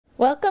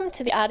Welcome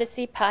to the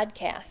Odyssey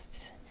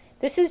podcasts.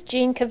 This is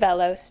Jean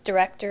Cavellos,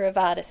 Director of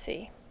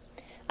Odyssey.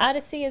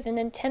 Odyssey is an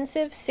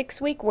intensive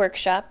 6-week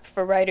workshop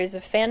for writers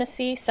of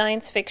fantasy,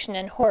 science fiction,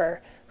 and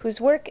horror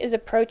whose work is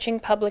approaching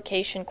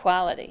publication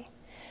quality.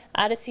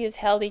 Odyssey is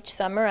held each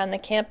summer on the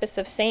campus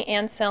of St.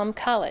 Anselm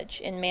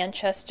College in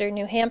Manchester,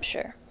 New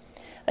Hampshire.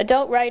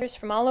 Adult writers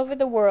from all over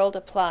the world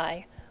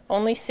apply.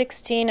 Only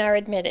 16 are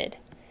admitted.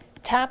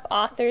 Top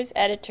authors,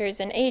 editors,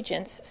 and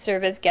agents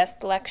serve as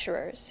guest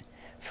lecturers.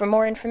 For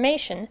more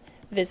information,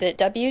 visit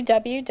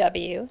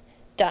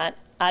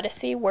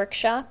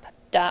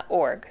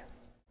www.odysseyworkshop.org.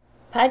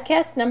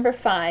 Podcast number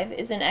 5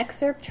 is an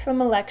excerpt from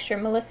a lecture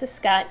Melissa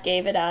Scott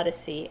gave at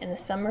Odyssey in the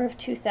summer of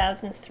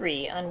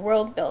 2003 on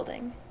world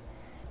building.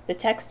 The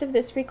text of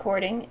this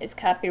recording is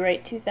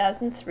copyright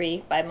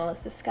 2003 by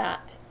Melissa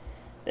Scott.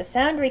 The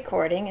sound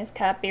recording is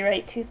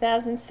copyright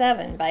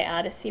 2007 by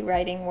Odyssey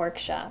Writing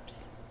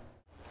Workshops.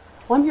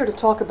 Well, I'm here to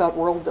talk about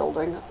world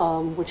building,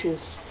 which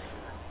is,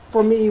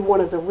 for me, one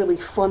of the really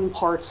fun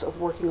parts of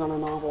working on a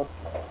novel.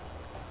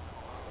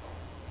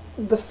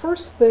 The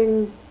first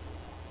thing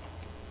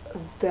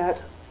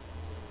that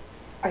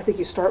I think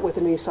you start with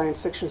in any science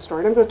fiction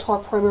story, and I'm going to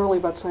talk primarily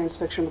about science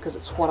fiction because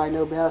it's what I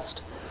know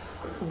best,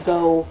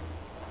 though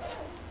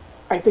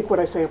I think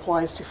what I say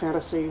applies to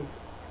fantasy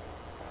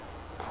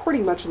pretty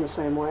much in the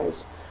same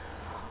ways,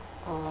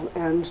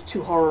 and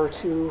to horror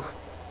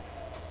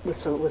with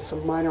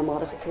some minor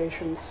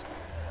modifications.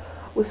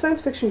 With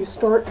science fiction, you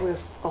start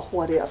with a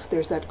what if.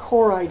 There's that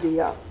core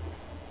idea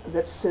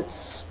that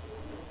sits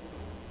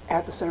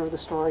at the center of the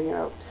story,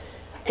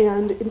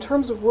 And in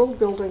terms of world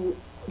building,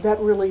 that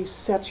really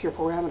sets your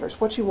parameters.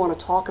 What you want to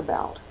talk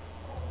about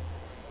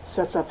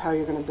sets up how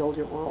you're going to build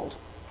your world.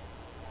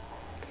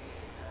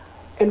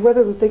 And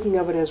rather than thinking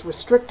of it as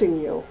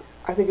restricting you,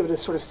 I think of it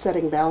as sort of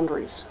setting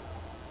boundaries.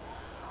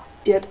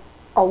 It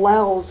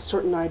allows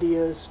certain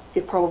ideas,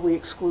 it probably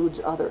excludes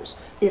others.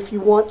 If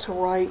you want to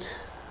write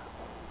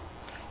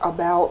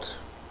about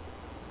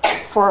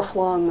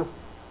far-flung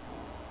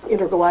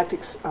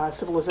intergalactic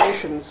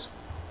civilizations,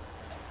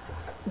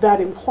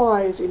 that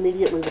implies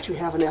immediately that you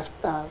have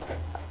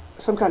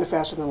some kind of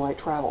faster-than-light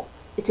travel.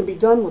 It can be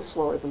done with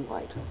slower than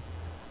light,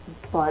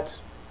 but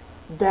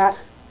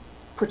that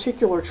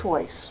particular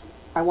choice,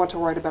 I want to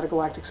write about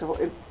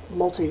a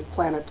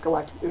multi-planet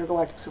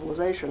intergalactic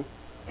civilization,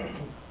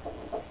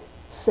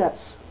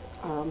 sets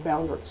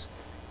boundaries.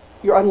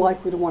 You're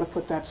unlikely to want to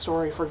put that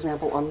story, for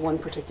example, on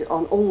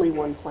only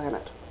one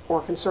planet,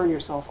 or concern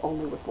yourself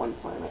only with one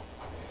planet.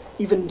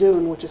 Even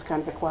Dune, which is kind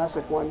of the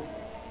classic one,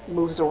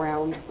 moves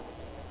around,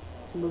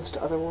 moves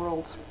to other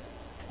worlds.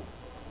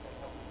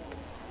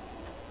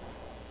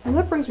 And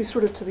that brings me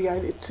sort of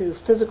to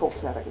physical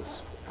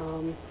settings.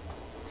 Kind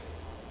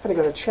of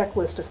got a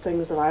checklist of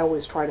things that I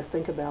always try to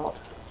think about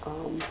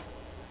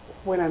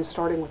when I'm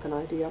starting with an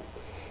idea.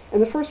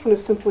 And the first one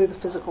is simply the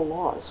physical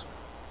laws.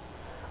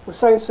 With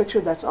science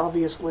fiction, that's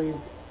obviously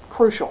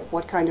crucial.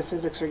 What kind of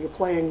physics are you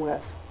playing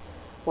with?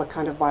 What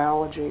kind of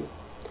biology?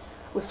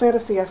 With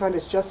fantasy, I find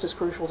it's just as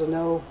crucial to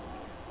know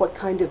what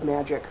kind of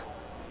magic.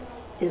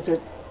 Is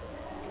it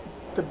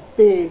the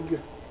big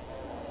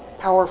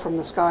power from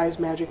the skies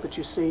magic that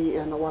you see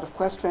in a lot of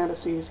quest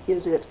fantasies?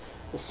 Is it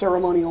the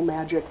ceremonial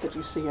magic that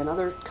you see in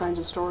other kinds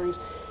of stories?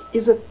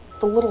 Is it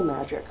the little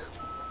magic?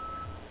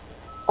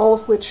 All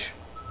of which,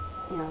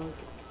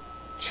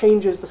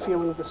 changes the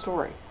feeling of the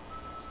story.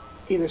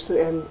 Either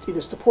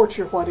supports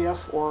your what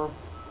if or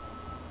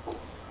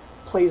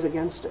plays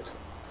against it.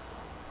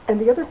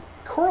 And the other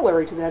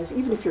corollary to that is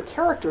even if your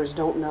characters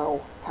don't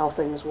know how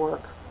things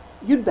work,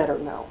 you'd better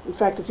know. In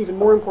fact, it's even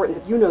more important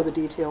that you know the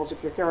details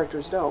if your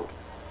characters don't.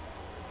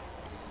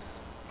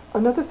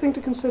 Another thing to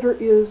consider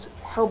is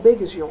how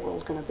big is your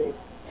world going to be?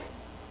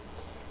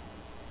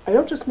 I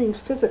don't just mean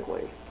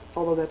physically,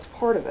 although that's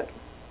part of it,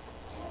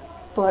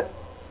 but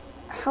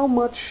how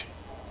much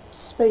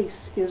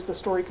space is the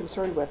story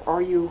concerned with?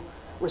 Are you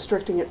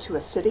restricting it to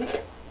a city,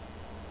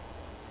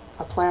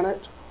 a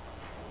planet,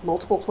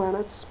 multiple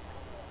planets?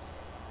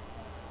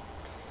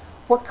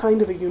 What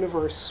kind of a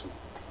universe,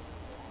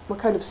 what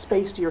kind of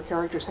space do your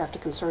characters have to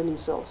concern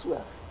themselves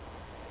with?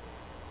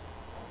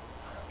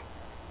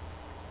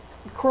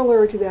 The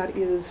corollary to that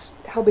is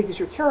how big is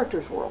your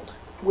character's world?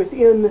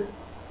 Within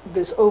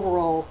this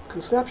overall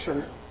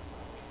conception,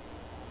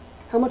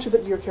 how much of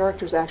it do your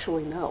characters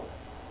actually know?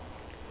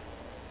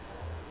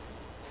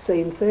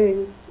 Same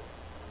thing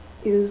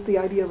is the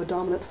idea of a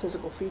dominant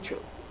physical feature.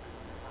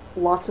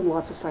 Lots and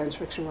lots of science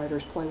fiction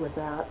writers play with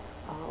that.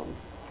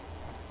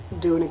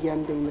 Dune,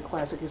 again, being the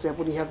classic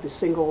example. When you have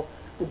the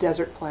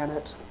desert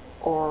planet,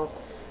 or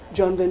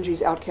Joan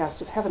Vinge's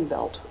Outcasts of Heaven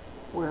Belt,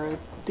 where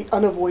the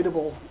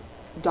unavoidable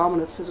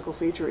dominant physical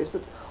feature is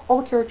that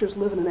all the characters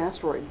live in an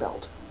asteroid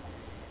belt.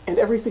 And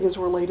everything is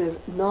related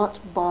not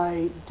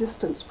by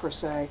distance per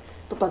se,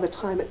 but by the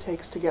time it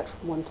takes to get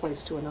from one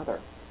place to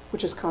another,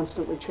 which is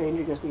constantly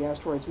changing as the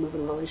asteroids move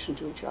in relation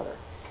to each other.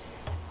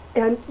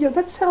 And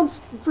that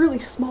sounds really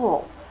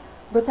small,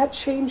 but that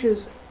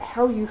changes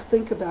how you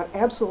think about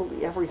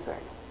absolutely everything.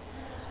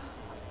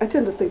 I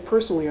tend to think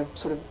personally of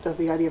of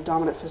the idea of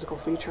dominant physical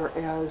feature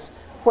as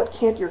what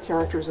can't your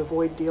characters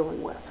avoid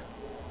dealing with.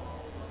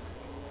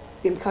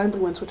 In Kindly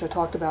Ones, which I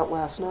talked about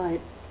last night,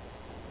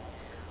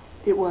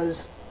 it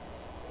was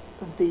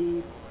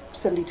the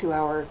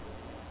 72-hour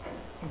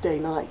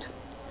day-night.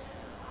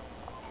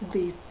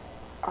 The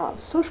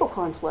social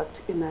conflict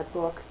in that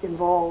book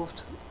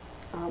involved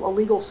a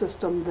legal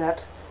system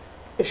that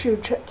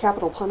eschewed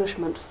capital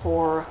punishment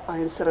for,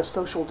 instead of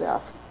social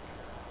death.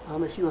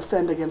 If you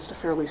offend against a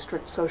fairly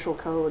strict social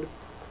code,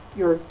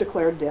 you're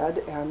declared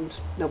dead and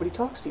nobody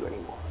talks to you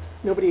anymore.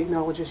 Nobody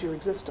acknowledges your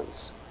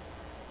existence.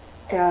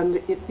 And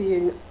it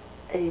being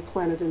a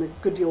planet in a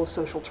good deal of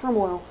social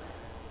turmoil,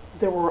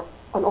 there were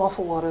an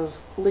awful lot of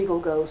legal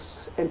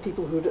ghosts and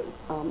people who'd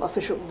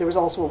there was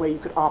also a way you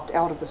could opt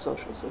out of the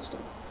social system.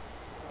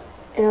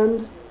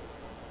 And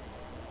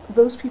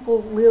those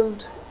people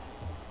lived,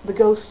 the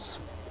ghosts,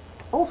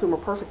 all of whom are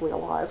perfectly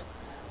alive,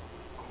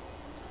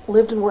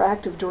 lived and were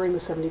active during the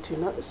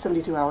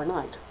 72-hour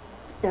night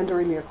and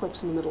during the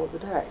eclipse in the middle of the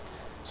day.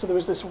 So there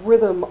was this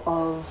rhythm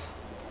of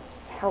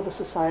how the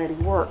society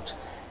worked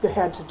that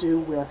had to do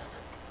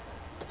with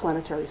the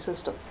planetary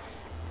system.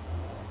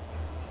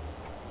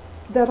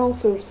 That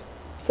also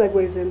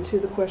segues into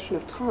the question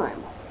of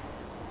time.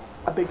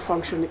 A big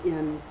function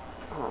in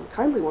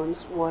Kindly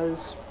Ones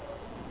was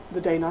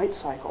the day-night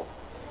cycle.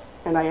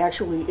 And I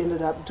actually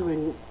ended up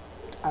doing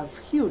a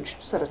huge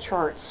set of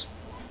charts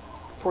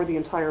for the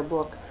entire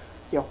book.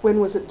 You know, when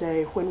was it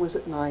day, when was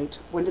it night,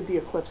 when did the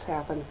eclipse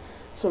happen,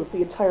 so that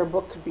the entire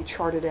book could be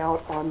charted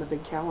out on the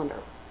big calendar.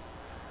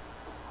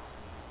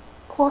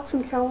 Clocks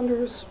and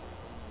calendars,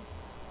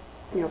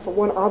 you know, for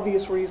one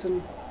obvious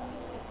reason,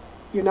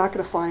 you're not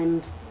going to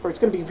find, or it's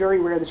going to be very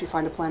rare that you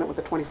find a planet with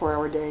a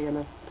 24-hour day and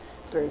a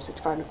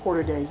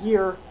 365 day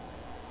year.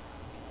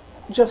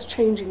 Just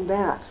changing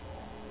that,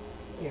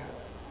 yeah.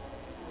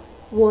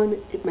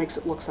 One, it makes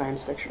it look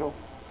science fictional.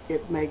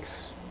 It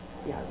makes,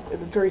 at a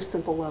very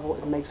simple level,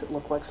 it makes it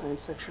look like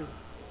science fiction.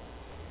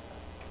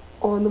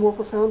 On the more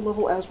profound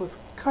level, as with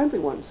Kindly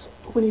Ones,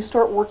 when you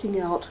start working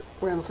out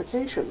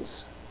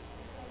ramifications,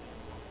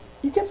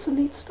 you get some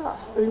neat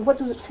stuff. I mean, what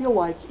does it feel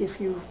like if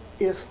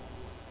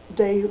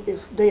day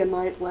and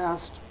night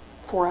last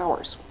 4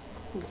 hours?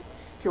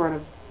 If you're on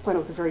a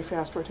planet with a very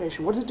fast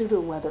rotation, what does it do to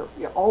the weather?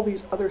 Yeah, all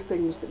these other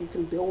things that you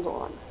can build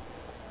on.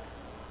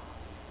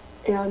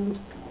 And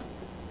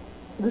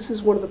this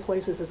is one of the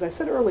places, as I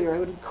said earlier, I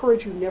would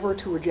encourage you never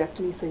to reject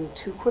anything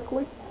too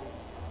quickly,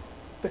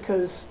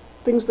 because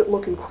things that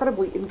look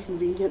incredibly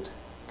inconvenient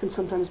can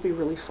sometimes be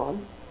really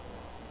fun.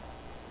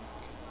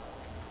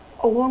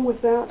 Along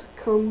with that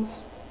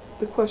comes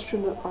the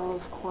question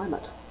of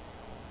climate.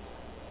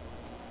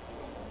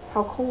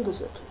 How cold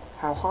is it?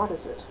 How hot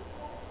is it?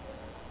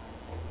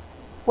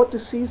 What do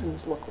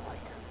seasons look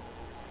like?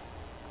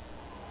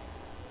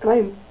 And I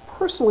am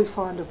personally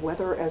fond of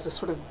weather as a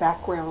sort of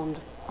background,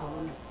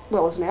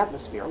 as an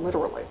atmosphere,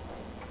 literally.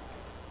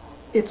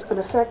 It's an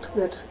effect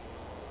that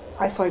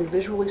I find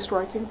visually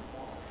striking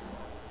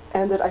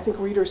and that I think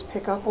readers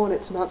pick up on.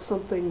 It's not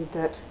something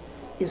that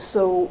is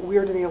so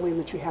weird and alien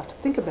that you have to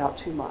think about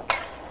too much.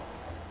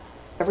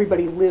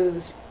 Everybody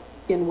lives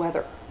in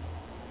weather.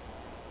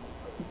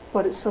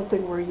 But it's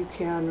something where you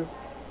can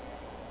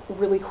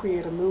really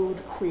create a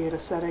mood, create a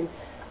setting,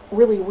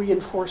 really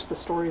reinforce the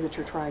story that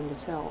you're trying to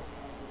tell.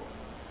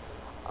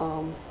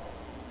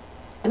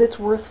 And it's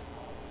worth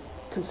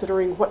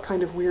considering what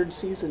kind of weird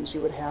seasons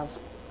you would have.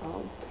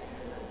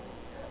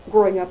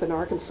 Growing up in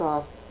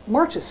Arkansas,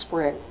 March is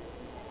spring.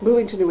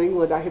 Moving to New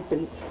England,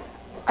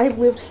 I've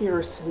lived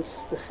here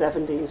since the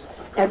 70s,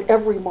 and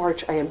every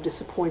March I am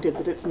disappointed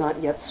that it's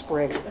not yet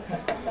spring.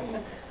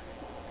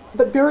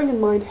 But bearing in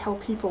mind how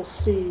people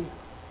see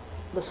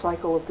the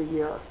cycle of the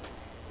year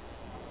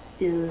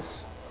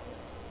is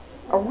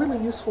a really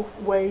useful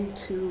way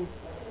to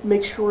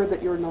make sure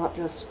that you're not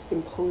just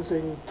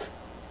imposing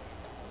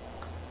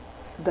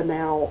the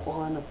now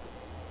on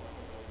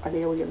an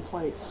alien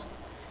place.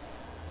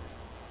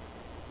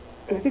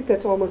 And I think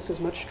that's almost as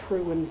much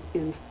true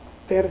in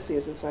fantasy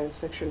as in science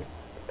fiction,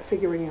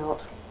 figuring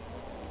out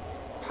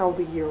how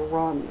the year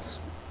runs.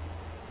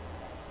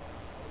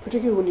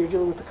 Particularly when you're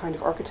dealing with the kind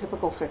of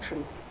archetypical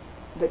fiction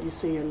that you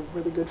see in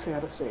really good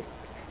fantasy.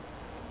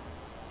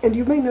 And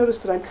you may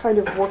notice that I'm kind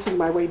of working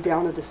my way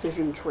down a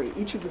decision tree.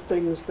 Each of the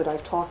things that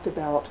I've talked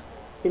about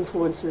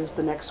influences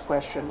the next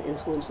question,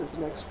 influences the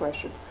next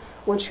question.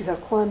 Once you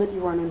have climate, you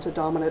run into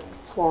dominant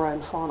flora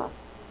and fauna.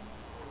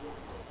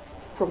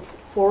 From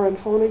flora and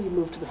fauna, you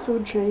move to the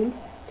food chain.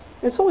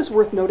 And it's always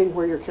worth noting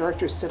where your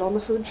characters sit on the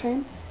food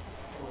chain.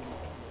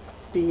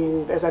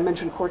 Being, as I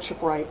mentioned,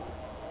 courtship right,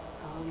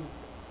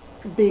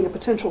 being a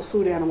potential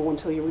food animal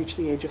until you reach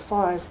the age of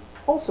 5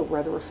 also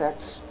rather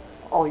affects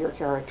all your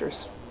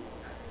characters.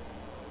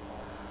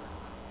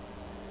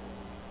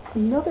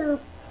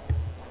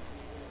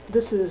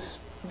 This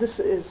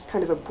is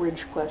kind of a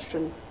bridge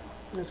question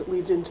as it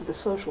leads into the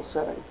social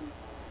setting,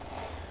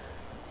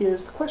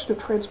 is the question of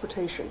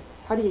transportation.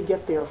 How do you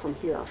get there from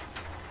here?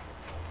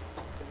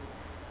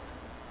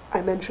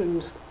 I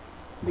mentioned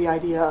the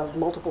idea of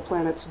multiple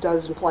planets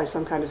does imply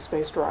some kind of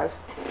space drive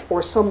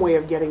or some way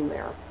of getting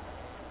there.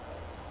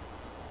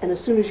 And as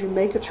soon as you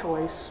make a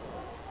choice,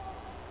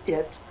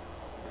 it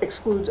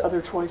excludes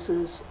other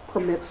choices,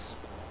 permits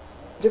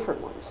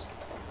different ones.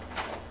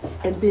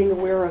 And being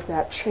aware of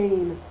that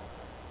chain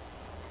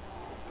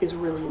is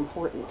really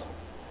important.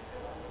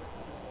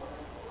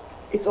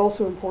 It's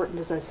also important,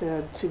 as I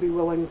said, to be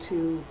willing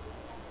to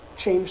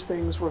change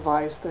things,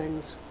 revise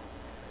things.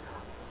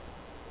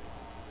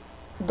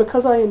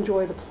 Because I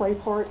enjoy the play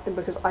part, and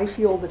because I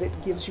feel that it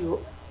gives you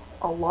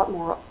a lot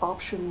more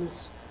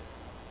options,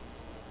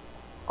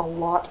 a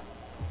lot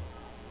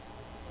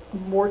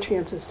more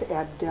chances to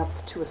add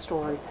depth to a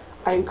story,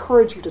 I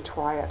encourage you to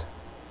try it.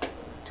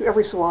 To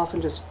every so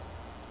often just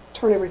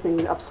turn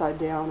everything upside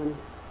down and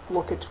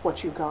look at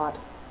what you got.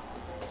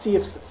 See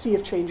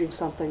if changing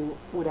something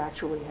would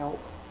actually help.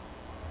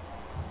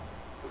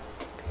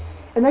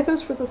 And that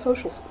goes for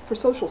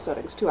social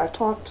settings too. I've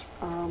talked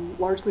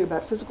largely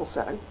about physical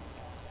setting,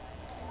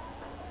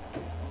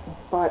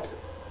 but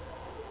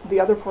the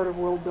other part of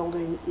world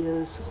building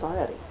is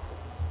society.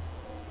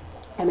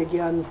 And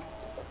again,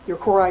 your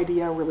core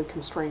idea really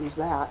constrains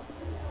that.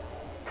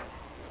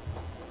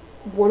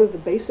 One of the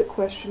basic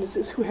questions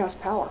is who has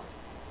power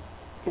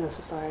in a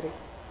society?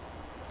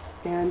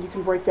 And you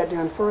can break that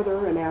down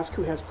further and ask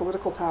who has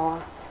political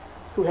power,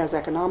 who has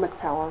economic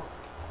power,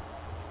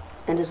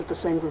 and is it the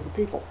same group of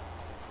people?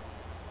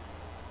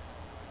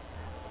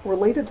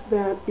 Related to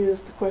that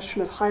is the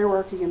question of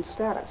hierarchy and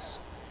status.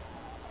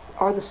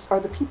 Are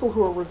the people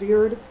who are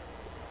revered,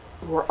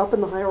 who are up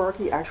in the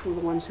hierarchy, actually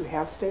the ones who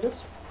have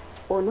status,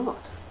 or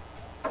not?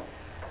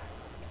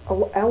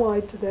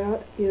 Allied to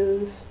that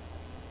is,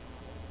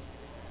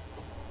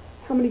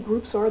 how many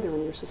groups are there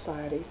in your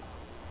society?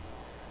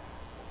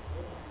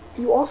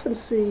 You often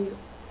see,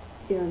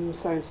 in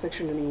science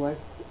fiction anyway,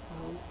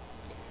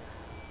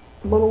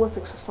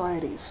 monolithic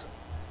societies.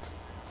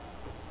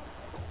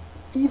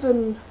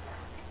 Even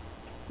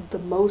the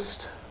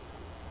most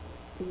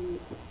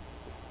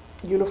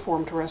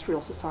uniform terrestrial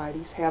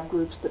societies have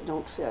groups that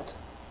don't fit.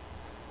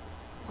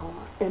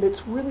 And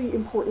it's really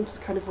important to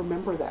kind of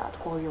remember that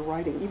while you're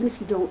writing. Even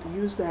if you don't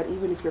use that,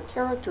 even if your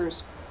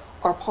characters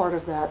are part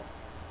of that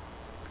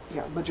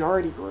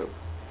majority group,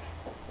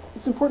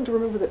 it's important to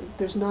remember that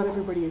there's not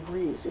everybody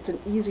agrees. It's an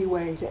easy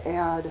way to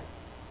add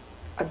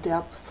a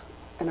depth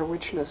and a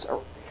richness,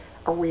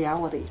 a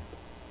reality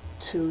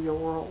to your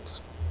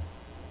worlds.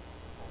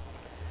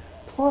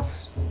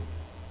 Plus,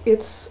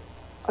 it's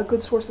a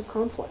good source of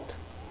conflict.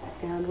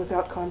 And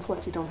without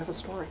conflict, you don't have a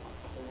story.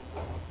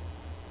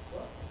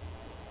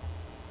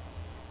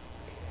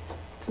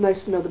 It's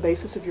nice to know the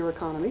basis of your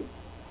economy.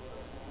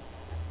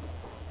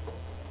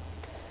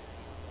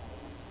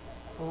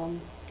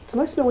 It's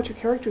nice to know what your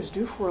characters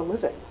do for a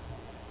living.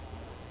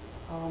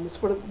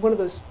 It's one of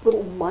those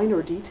little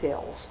minor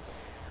details.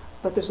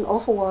 But there's an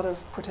awful lot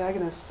of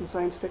protagonists in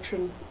science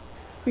fiction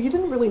who you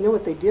didn't really know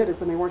what they did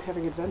when they weren't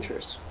having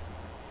adventures.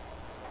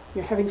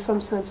 You're having some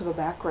sense of a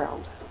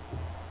background.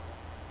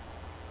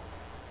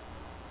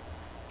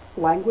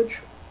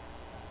 Language.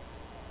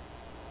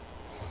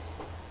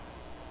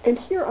 And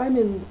here I'm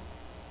in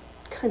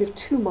kind of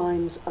two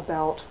minds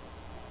about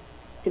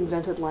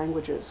invented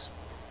languages.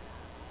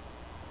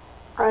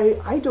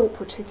 I don't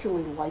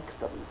particularly like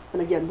them.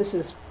 And again, this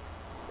is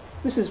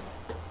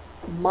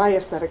my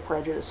aesthetic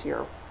prejudice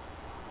here,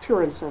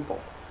 pure and simple.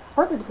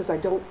 Partly because I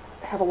don't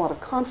have a lot of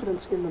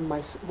confidence in them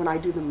when I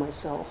do them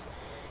myself,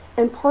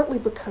 and partly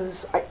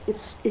because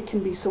it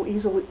can be so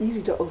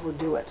easy to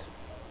overdo it.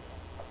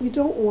 You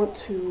don't want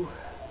to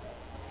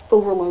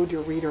overload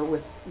your reader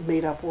with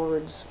made-up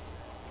words.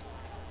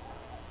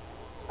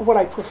 What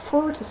I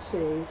prefer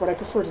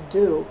to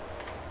do,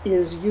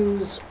 is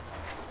use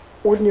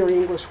ordinary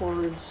English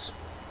words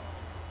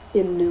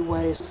in new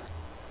ways.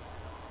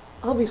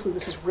 Obviously,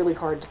 this is really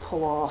hard to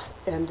pull off,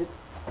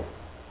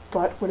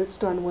 but when it's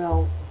done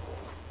well,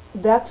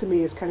 that to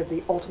me is kind of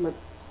the ultimate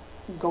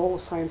goal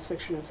of science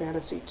fiction and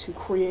fantasy, to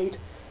create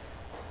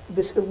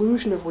this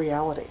illusion of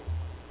reality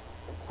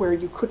where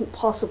you couldn't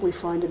possibly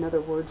find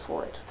another word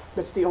for it.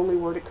 That's the only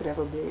word it could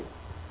ever be.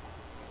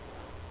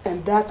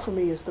 And that, for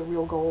me, is the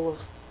real goal of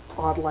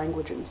odd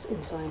languages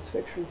in science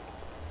fiction.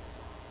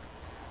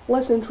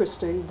 Less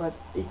interesting, but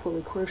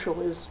equally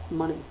crucial, is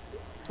money.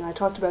 And I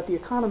talked about the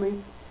economy.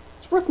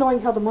 It's worth knowing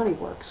how the money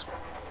works.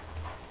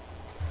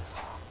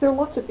 There are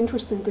lots of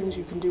interesting things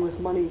you can do with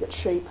money that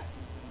shape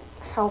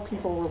how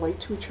people relate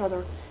to each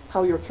other,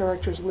 how your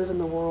characters live in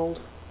the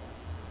world.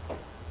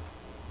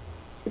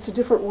 It's a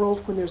different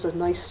world when there's a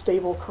nice,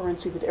 stable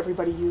currency that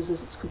everybody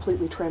uses. It's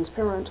completely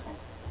transparent.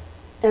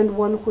 And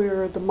one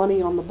where the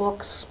money on the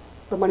books,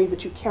 the money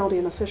that you count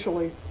in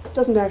officially,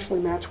 doesn't actually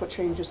match what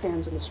changes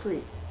hands in the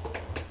street.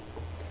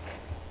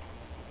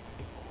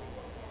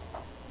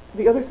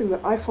 The other thing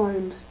that I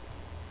find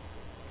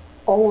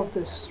all of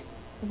this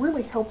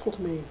really helpful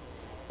to me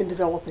in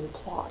developing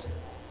plot,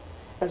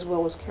 as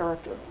well as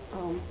character.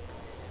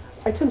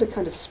 I tend to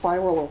kind of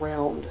spiral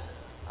around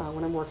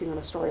when I'm working on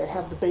a story. I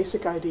have the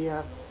basic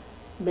idea,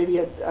 maybe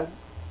a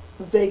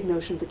vague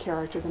notion of the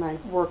character, then I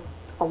work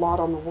a lot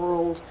on the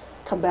world,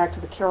 come back to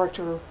the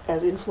character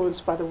as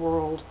influenced by the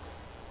world,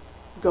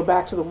 go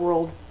back to the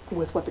world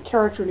with what the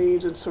character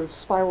needs, and sort of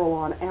spiral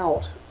on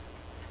out.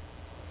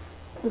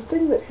 The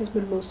thing that has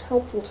been most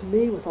helpful to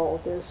me with all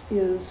of this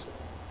is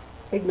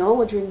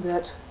acknowledging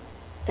that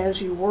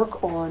as you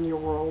work on your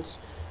worlds,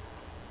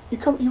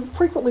 you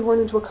frequently run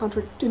into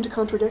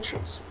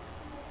contradictions.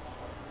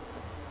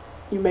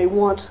 You may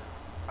want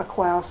a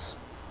class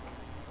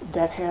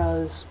that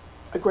has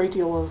a great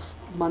deal of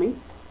money,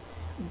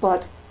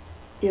 but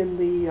in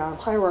the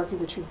hierarchy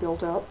that you've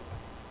built up,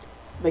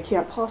 they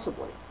can't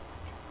possibly.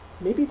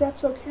 Maybe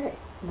that's okay.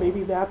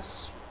 Maybe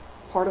that's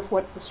part of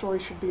what the story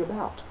should be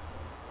about.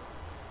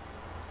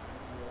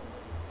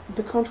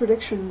 The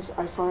contradictions,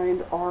 I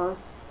find, are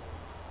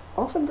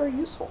often very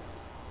useful,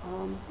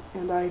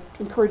 and I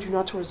encourage you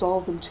not to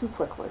resolve them too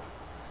quickly.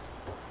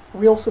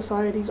 Real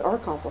societies are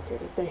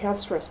complicated. They have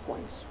stress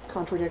points,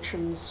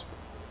 contradictions,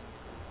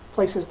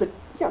 places that,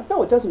 yeah,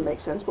 no, it doesn't make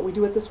sense, but we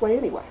do it this way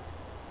anyway.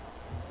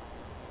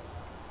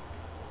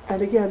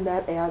 And again,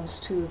 that adds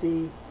to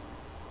the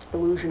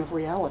illusion of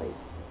reality.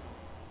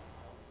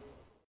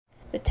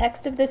 The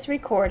text of this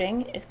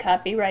recording is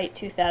copyright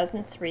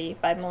 2003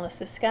 by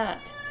Melissa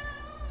Scott.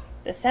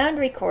 The sound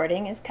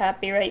recording is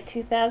copyright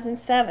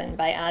 2007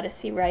 by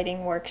Odyssey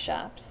Writing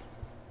Workshops.